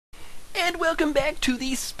And welcome back to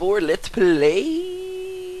the Spore Let's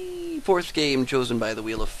Play! Fourth game chosen by the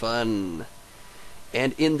Wheel of Fun.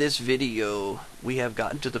 And in this video, we have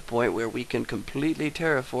gotten to the point where we can completely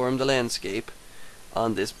terraform the landscape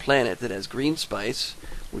on this planet that has green spice,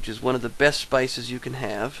 which is one of the best spices you can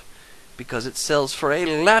have, because it sells for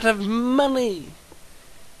a lot of money!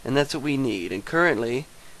 And that's what we need. And currently,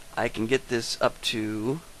 I can get this up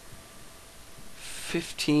to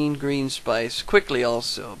 15 green spice quickly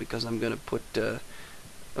also, because I'm going to put I'm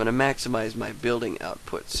going to maximize my building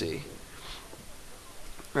output. See,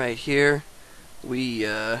 right here we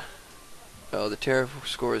oh, the terraform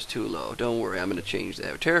score is too low. Don't worry, I'm going to change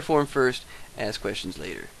that. Terraform first, ask questions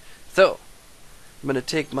later. So I'm going to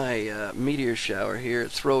take my meteor shower here,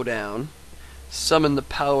 throw down, summon the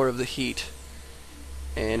power of the heat,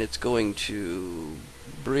 and it's going to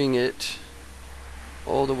bring it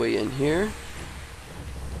all the way in here.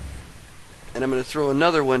 And I'm going to throw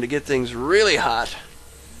another one to get things really hot.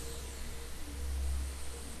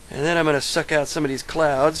 And then I'm going to suck out some of these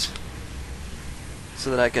clouds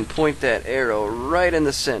so that I can point that arrow right in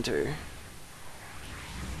the center.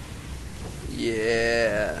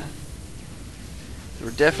 Yeah.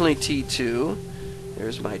 We're definitely T2.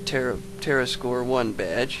 There's my Terra Score 1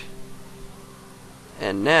 badge.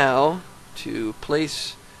 And now, to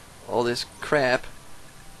place all this crap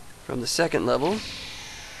from the second level.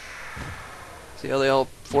 See how they all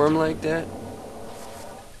form like that?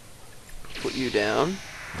 Put you down.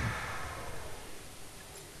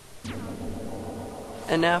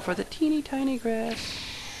 And now for the teeny tiny grass.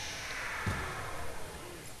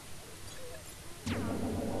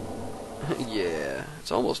 Yeah,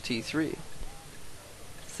 it's almost T3.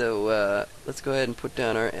 So, let's go ahead and put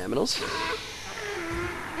down our aminals.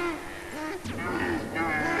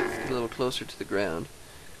 Get a little closer to the ground.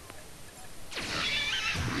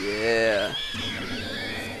 Yeah.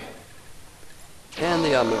 And the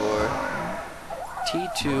omnivore.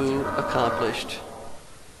 T2 accomplished.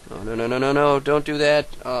 Oh, no, no, no, no, no. Don't do that.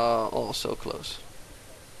 Oh, so close.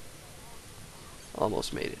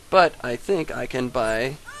 Almost made it. But I think I can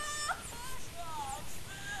buy...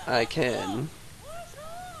 I can.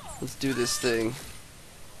 Let's do this thing.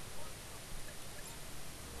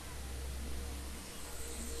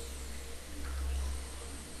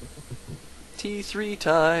 T3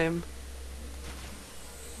 time.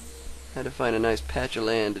 Had to find a nice patch of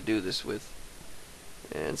land to do this with.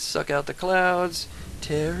 And suck out the clouds.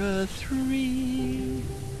 Terra 3.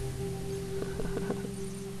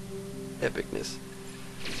 Epicness.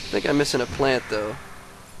 I think I'm missing a plant though.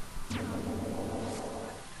 I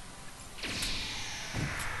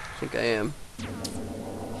think I am.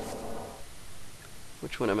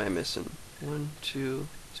 Which one am I missing? 1, 2.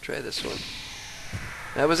 Let's try this one.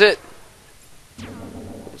 That was it.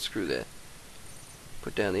 Screw that.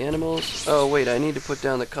 Put down the animals. Oh wait, I need to put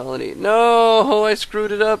down the colony. No, I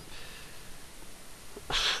screwed it up.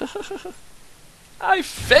 I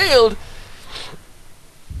failed.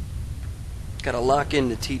 Gotta lock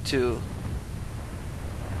into T2.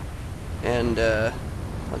 And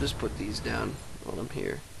I'll just put these down while I'm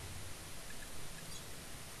here.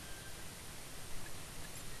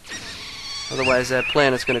 Otherwise that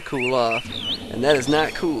planet's gonna cool off. And that is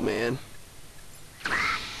not cool, man.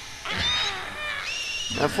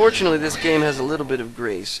 Unfortunately, this game has a little bit of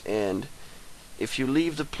grace, and if you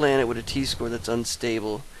leave the planet with a T-score that's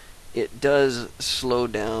unstable, it does slow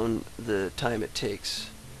down the time it takes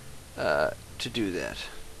to do that.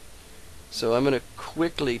 So I'm going to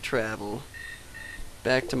quickly travel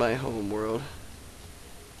back to my home world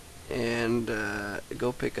and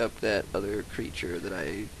go pick up that other creature that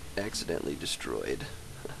I accidentally destroyed.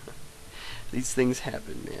 These things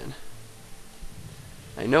happen, man.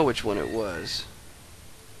 I know which one it was.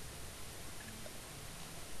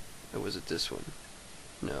 Or was it this one?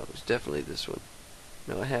 No, it was definitely this one.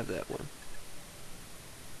 No, I have that one.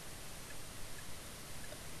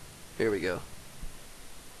 Here we go.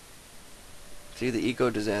 See, the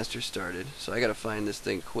eco-disaster started, so I gotta find this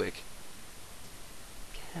thing quick.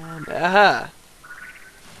 Aha!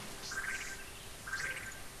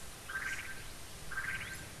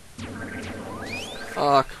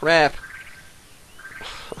 Aw, crap.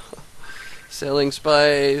 Selling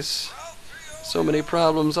spice. So many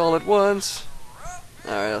problems all at once.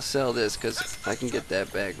 Alright, I'll sell this because I can get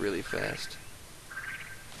that back really fast.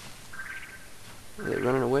 Are they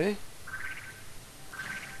running away?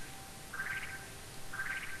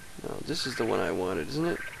 No, this is the one I wanted, isn't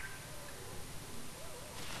it?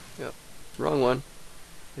 Yep. Wrong one.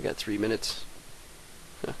 I got 3 minutes.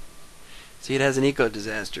 See, it has an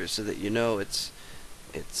eco-disaster so that you know it's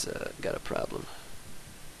got a problem.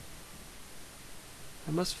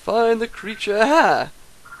 I must find the creature. Aha!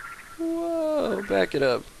 Whoa, back it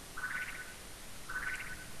up.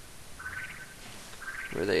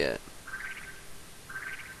 Where are they at?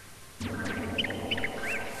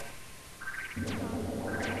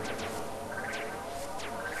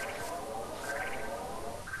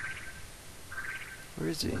 Where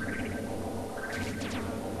is he?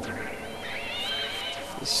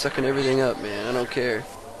 He's sucking everything up, man. I don't care.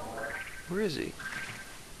 Where is he?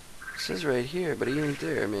 It says right here, but he ain't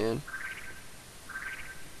there, man.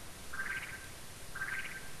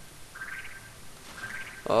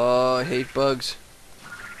 Oh, I hate bugs.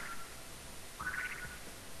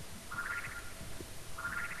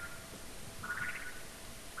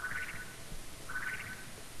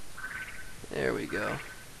 There we go.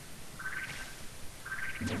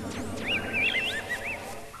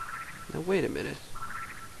 Now wait a minute.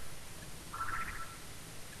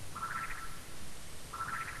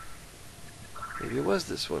 Maybe it was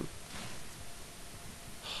this one.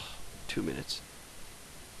 2 minutes.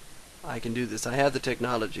 I can do this. I have the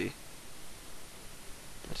technology.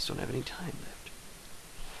 I just don't have any time left.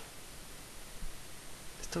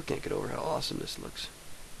 I still can't get over how awesome this looks.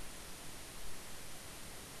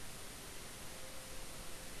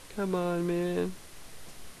 Come on, man.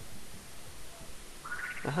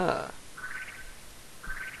 Aha.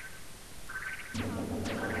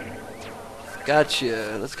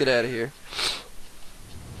 Gotcha. Let's get out of here.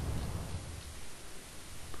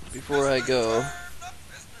 Before I go,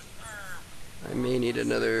 I may need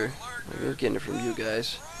another. I'm getting it from you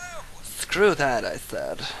guys. Screw that, I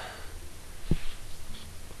said.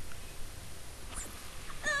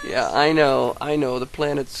 Yeah, I know, the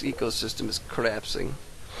planet's ecosystem is collapsing.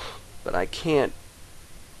 But I can't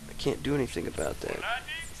do anything about that.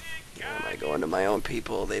 Am I going to my own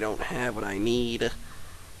people? They don't have what I need.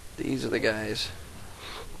 These are the guys.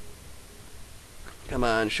 Come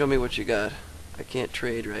on, show me what you got. I can't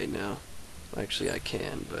trade right now. Actually, I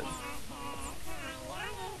can, but...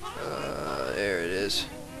 there it is.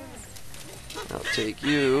 I'll take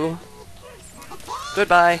you.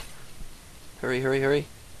 Goodbye! Hurry, hurry, hurry.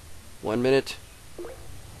 1 minute.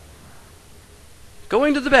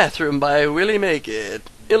 Going to the Bathroom by Willie Make It.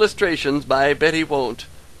 Illustrations by Betty Won't.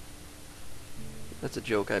 That's a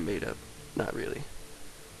joke I made up. Not really.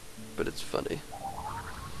 But it's funny.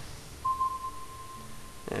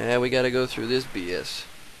 And we gotta go through this BS.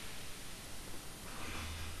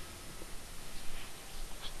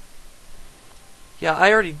 Yeah,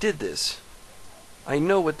 I already did this. I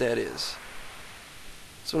know what that is.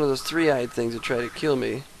 It's one of those three-eyed things that try to kill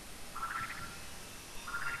me.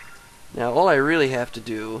 Now, all I really have to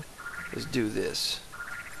do is do this.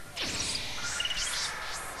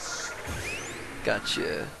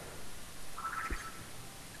 Gotcha.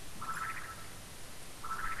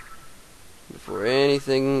 Before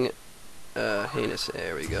anything heinous.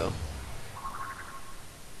 There we go.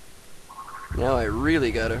 Now I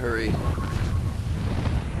really gotta hurry.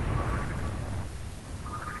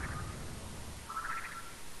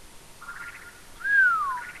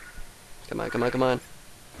 Come on, come on, come on.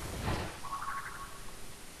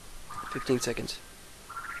 15 seconds.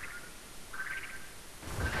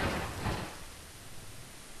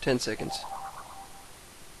 10 seconds.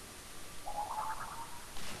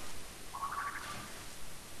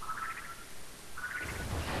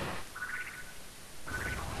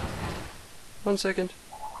 One second.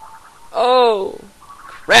 Oh,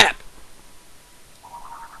 crap!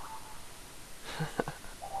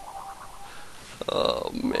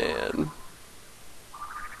 Oh, man.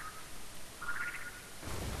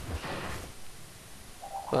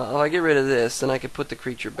 Well, if I get rid of this, then I can put the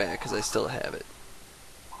creature back, because I still have it.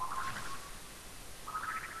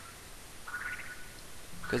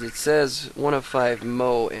 Because it says 1 of 5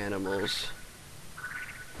 Mo animals.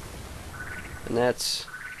 And that's...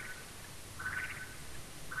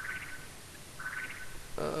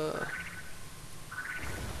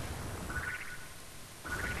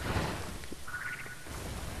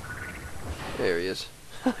 There he is.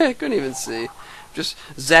 I couldn't even see. Just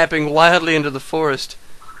zapping wildly into the forest.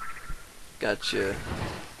 Gotcha.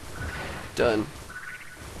 Done.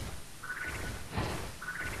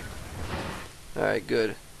 Alright,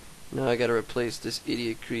 good. Now I gotta replace this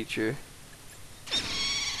idiot creature.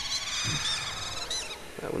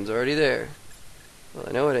 That one's already there. Well,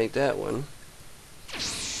 I know it ain't that one.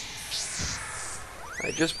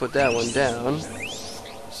 I just put that one down.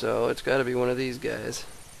 So it's gotta be one of these guys.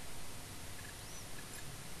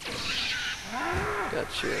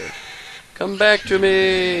 Gotcha. Come back to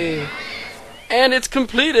me! And it's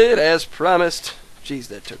completed as promised. Jeez,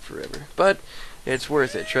 that took forever. But it's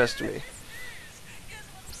worth it, trust me.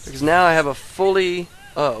 Because now I have a fully...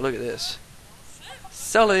 Oh, look at this.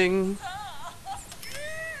 Selling.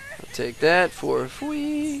 I'll take that for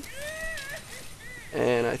free.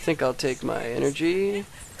 And I think I'll take my energy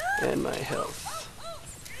and my health.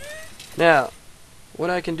 Now, what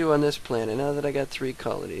I can do on this planet, now that I got 3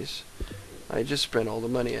 colonies, I just spent all the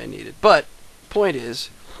money I needed. But, point is,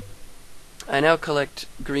 I now collect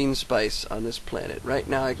green spice on this planet. Right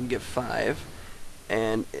now I can get 5,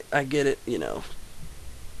 and I get it, you know,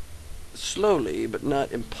 slowly, but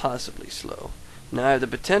not impossibly slow. Now I have the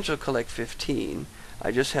potential to collect 15.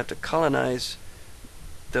 I just have to colonize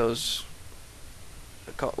those,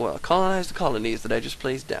 well, colonize the colonies that I just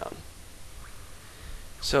placed down.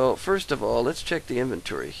 So, first of all, let's check the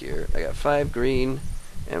inventory here. I got 5 green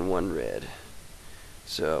and 1 red.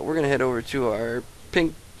 So, we're going to head over to our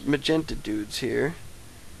pink magenta dudes here.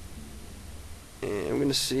 And I'm going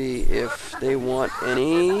to see if they want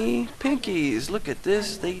any pinkies. Look at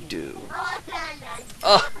this, they do.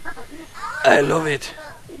 Oh, I love it.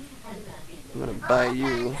 I'm going to buy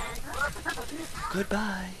you.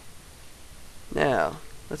 Goodbye. Now,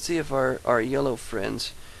 let's see if our yellow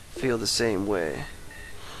friends feel the same way.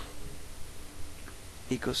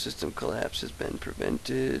 Ecosystem collapse has been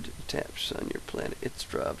prevented. Taps on your planet. It's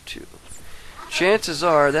dropped too. Chances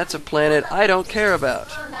are that's a planet I don't care about.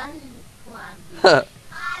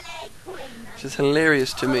 Which is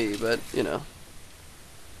hilarious to me, but, you know.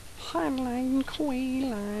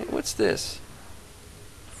 What's this?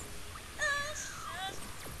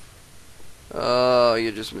 Oh,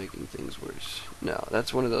 you're just making things worse. No,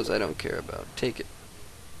 that's one of those I don't care about. Take it.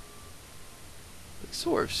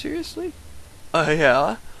 Spore, seriously?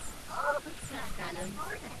 Yeah? I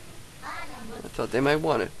thought they might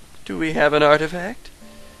want it. Do we have an artifact?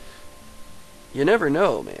 You never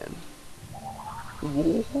know, man.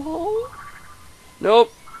 Whoa.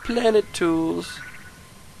 Nope. Planet tools.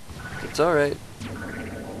 It's alright.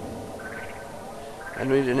 I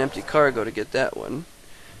need an empty cargo to get that one.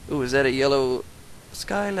 Ooh, is that a yellow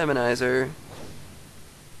sky lemonizer?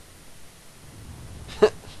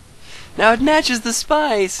 Now it matches the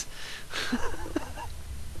spice!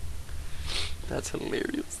 That's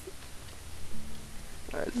hilarious.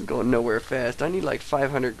 Alright, this is going nowhere fast. I need like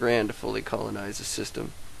 500 grand to fully colonize the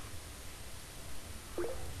system.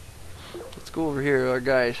 Let's go over here, our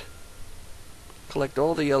guys. Collect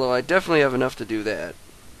all the yellow. I definitely have enough to do that.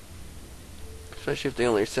 Especially if they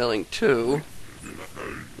only are selling 2.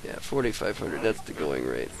 Yeah, 4,500. That's the going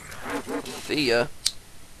rate. See ya.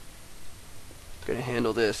 Gonna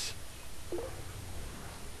handle this.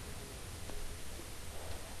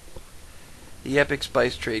 The epic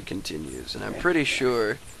spice trade continues, and I'm pretty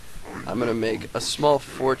sure I'm going to make a small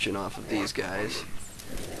fortune off of these guys,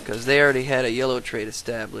 because they already had a yellow trade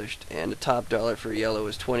established, and the top dollar for yellow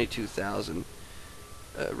is 22,000,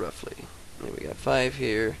 roughly. And we got 5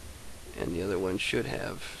 here, and the other one should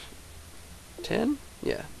have 10?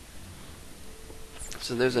 Yeah.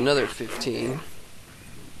 So there's another 15.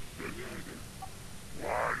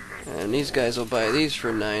 And these guys will buy these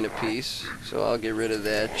for 9 apiece, so I'll get rid of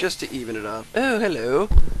that just to even it off. Oh, hello.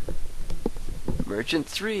 Merchant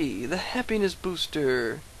 3, the happiness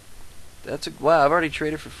booster. That's a... Wow, I've already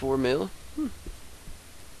traded for 4 mil.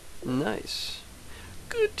 Nice.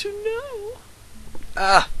 Good to know.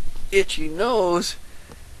 Ah, itchy nose.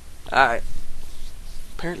 Alright.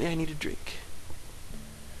 Apparently I need a drink.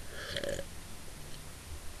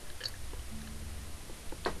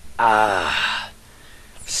 Ah.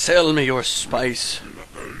 Sell me your spice.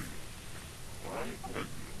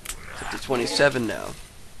 It's up to 27 now.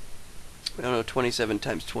 I don't know, 27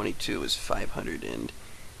 times 22 is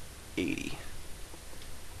 580.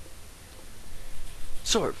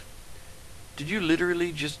 Sorv, did you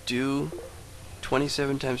literally just do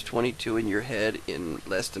 27 times 22 in your head in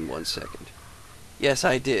less than 1 second? Yes,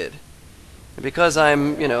 I did. And because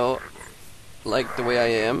I'm, you know, like the way I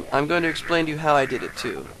am, I'm going to explain to you how I did it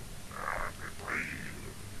too.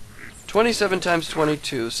 27 times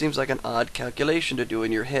 22 seems like an odd calculation to do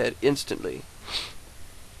in your head instantly.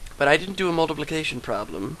 But I didn't do a multiplication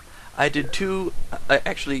problem. I did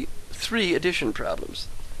actually 3 addition problems.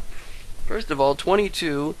 First of all,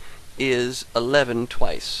 22 is 11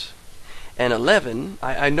 twice. And 11,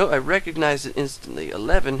 I recognize it instantly.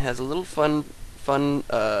 11 has a little fun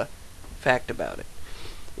fact about it.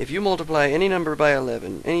 If you multiply any number by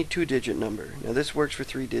 11, any 2-digit number, now this works for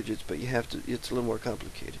 3 digits, but you have to, it's a little more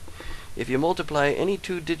complicated. If you multiply any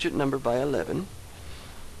 2-digit number by 11,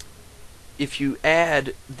 if you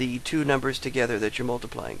add the 2 numbers together that you're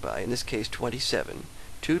multiplying by, in this case 27,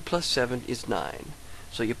 2 plus 7 is 9.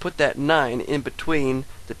 So you put that 9 in between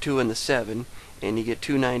the 2 and the 7, and you get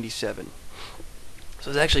 297. So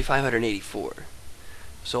it's actually 584.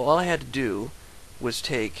 So all I had to do was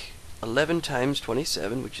take 11 times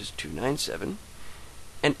 27, which is 297,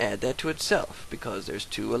 and add that to itself, because there's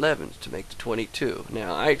two 11s to make the 22.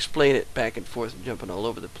 Now, I explain it back and forth and jumping all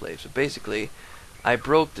over the place, but basically, I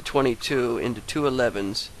broke the 22 into two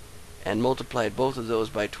 11s and multiplied both of those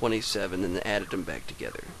by 27 and then added them back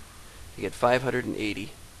together. You get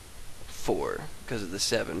 584 because of the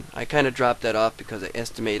 7. I kind of dropped that off because I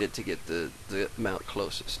estimated to get the amount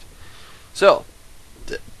closest. So,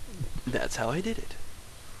 that's how I did it.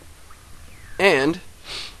 And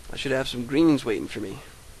I should have some greens waiting for me.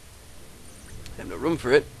 I have no room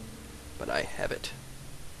for it, but I have it.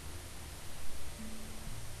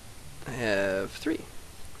 I have 3.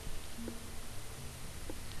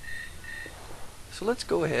 So let's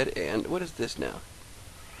go ahead and... what is this now?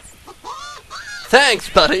 Thanks,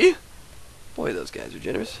 buddy! Boy, those guys are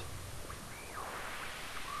generous.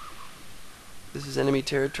 This is enemy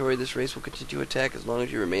territory. This race will continue to attack as long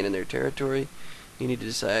as you remain in their territory. You need to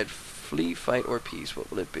decide flee, fight, or peace. What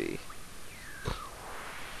will it be?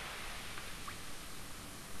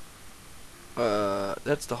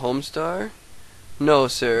 That's the home star? No,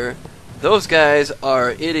 sir. Those guys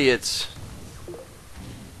are idiots.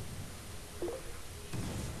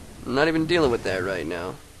 I'm not even dealing with that right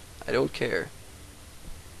now. I don't care.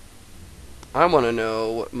 I want to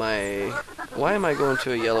know what my... why am I going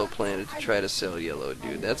to a yellow planet to try to sell yellow,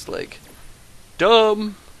 dude? That's like...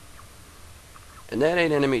 dumb! And that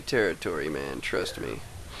ain't enemy territory, man. Trust me.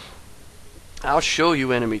 I'll show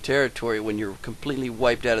you enemy territory when you're completely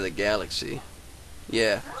wiped out of the galaxy.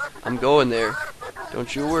 Yeah, I'm going there.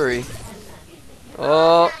 Don't you worry.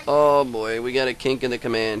 Oh boy, we got a kink in the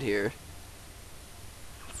command here.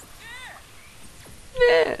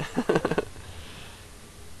 Yeah.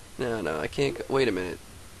 No, I can't go. Wait a minute.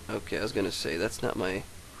 Okay, I was gonna say that's not my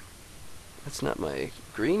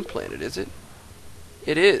green planet, is it?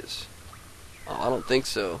 It is. Oh, I don't think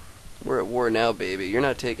so. We're at war now, baby. You're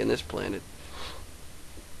not taking this planet.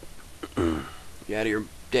 You're out of your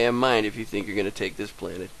damn mind if you think you're gonna take this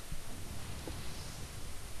planet.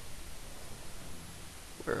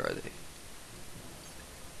 Where are they?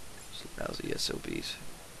 Those lousy SOBs.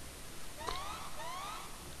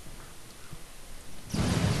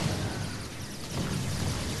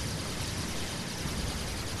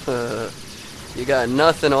 You got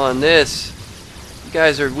nothing on this. You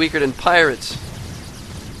guys are weaker than pirates.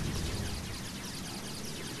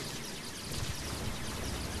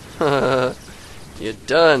 You're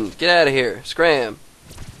done. Get out of here. Scram.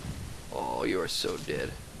 Oh, you are so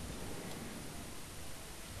dead.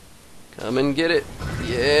 Come and get it.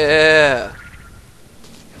 Yeah.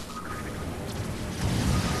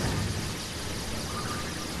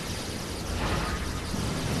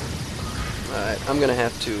 Alright, I'm gonna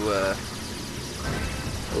have to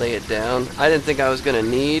lay it down. I didn't think I was gonna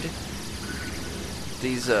need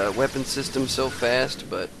these weapon systems so fast,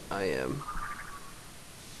 but I am.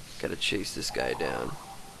 Gotta chase this guy down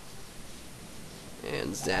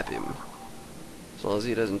and zap him. As long as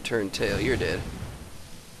he doesn't turn tail, you're dead.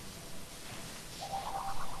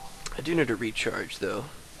 I do need to recharge though,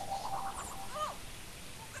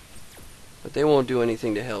 but they won't do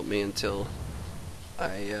anything to help me until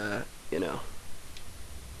I you know,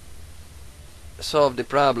 solve the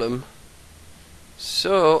problem.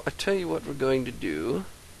 So I tell you what we're going to do.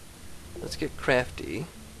 Let's get crafty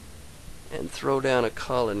and throw down a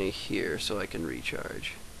colony here so I can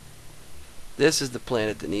recharge. This is the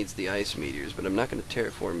planet that needs the ice meteors, but I'm not going to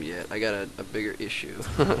terraform yet. I got a bigger issue.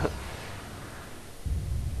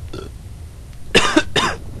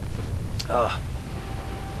 Oh.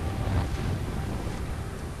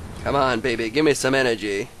 Come on, baby, give me some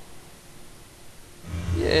energy.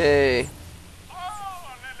 Yay.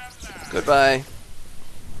 Goodbye.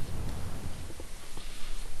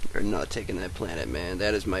 You're not taking that planet, man.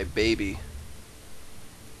 That is my baby.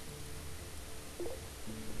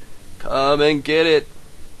 Come and get it.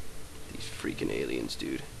 These freaking aliens,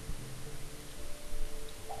 dude.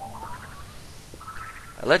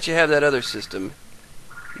 I let you have that other system.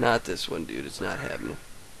 Not this one, dude. It's not happening.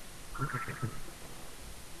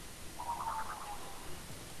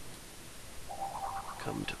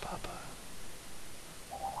 Come to Papa.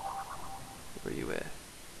 Where you at?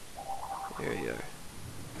 There you are.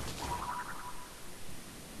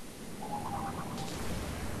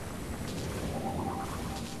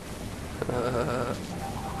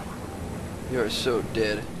 You're so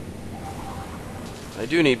dead. I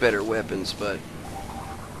do need better weapons, but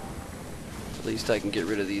at least I can get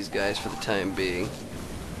rid of these guys for the time being.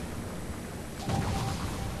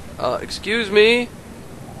 Excuse me?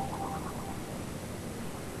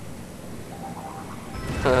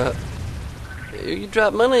 You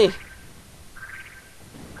drop money.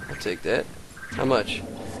 I'll take that. How much?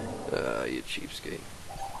 You cheapskate.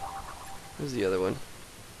 Where's the other one?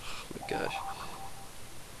 Oh my gosh.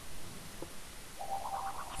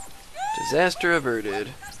 Disaster averted.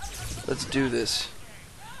 Let's do this.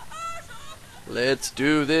 Let's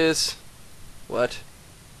do this. What?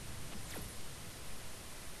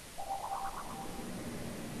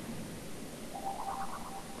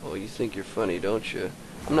 Oh, you think you're funny, don't you?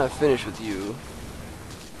 I'm not finished with you.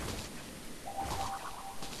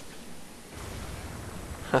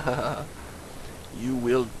 Haha. You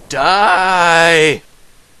will die!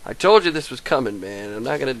 I told you this was coming, man. I'm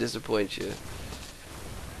not gonna disappoint you.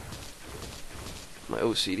 My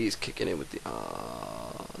OCD is kicking in with the...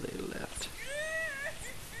 Ah, they left.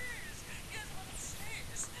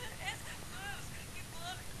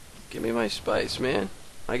 Give me my spice, man.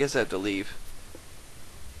 I guess I have to leave.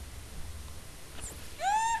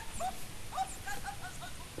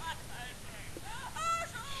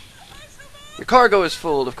 Your cargo is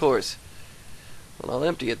full, of course. Well, I'll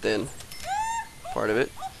empty it then. Part of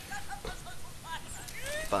it.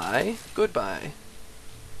 Bye. Goodbye.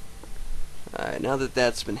 Alright, now that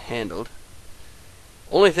that's been handled,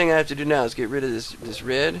 only thing I have to do now is get rid of this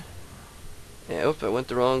red. Yeah, oops, I went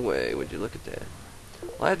the wrong way. Would you look at that?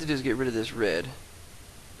 All I have to do is get rid of this red.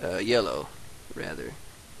 Yellow, rather.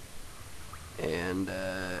 And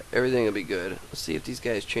everything will be good. Let's see if these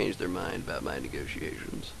guys change their mind about my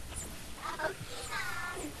negotiations.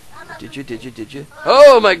 Did you?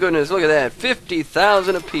 Oh my goodness, look at that.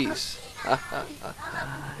 50,000 apiece.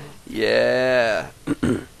 Yeah.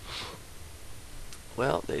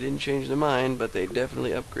 Well, they didn't change their mind, but they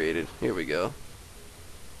definitely upgraded. Here we go.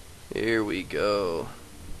 Here we go.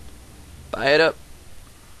 Buy it up.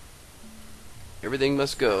 Everything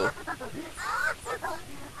must go.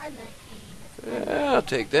 Yeah, I'll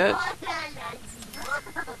take that.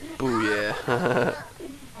 Booyah.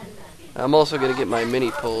 I'm also going to get my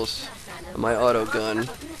mini pulse, my auto gun.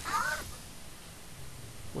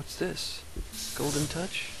 What's this? Golden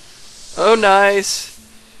touch? Oh, nice.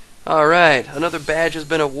 Alright, another badge has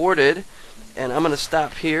been awarded, and I'm going to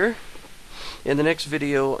stop here. In the next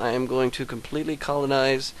video, I am going to completely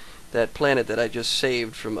colonize that planet that I just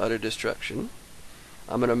saved from utter destruction.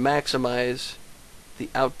 I'm going to maximize the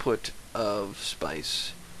output of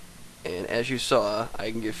spice. And as you saw,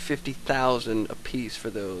 I can give 50,000 apiece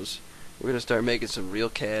for those. We're going to start making some real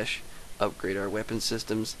cash, upgrade our weapon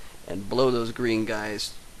systems, and blow those green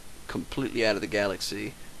guys completely out of the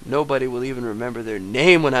galaxy. Nobody will even remember their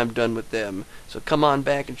name when I'm done with them. So come on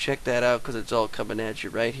back and check that out, because it's all coming at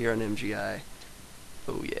you right here on MGI.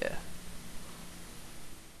 Oh yeah.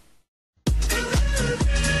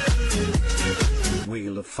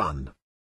 Wheel of Fun.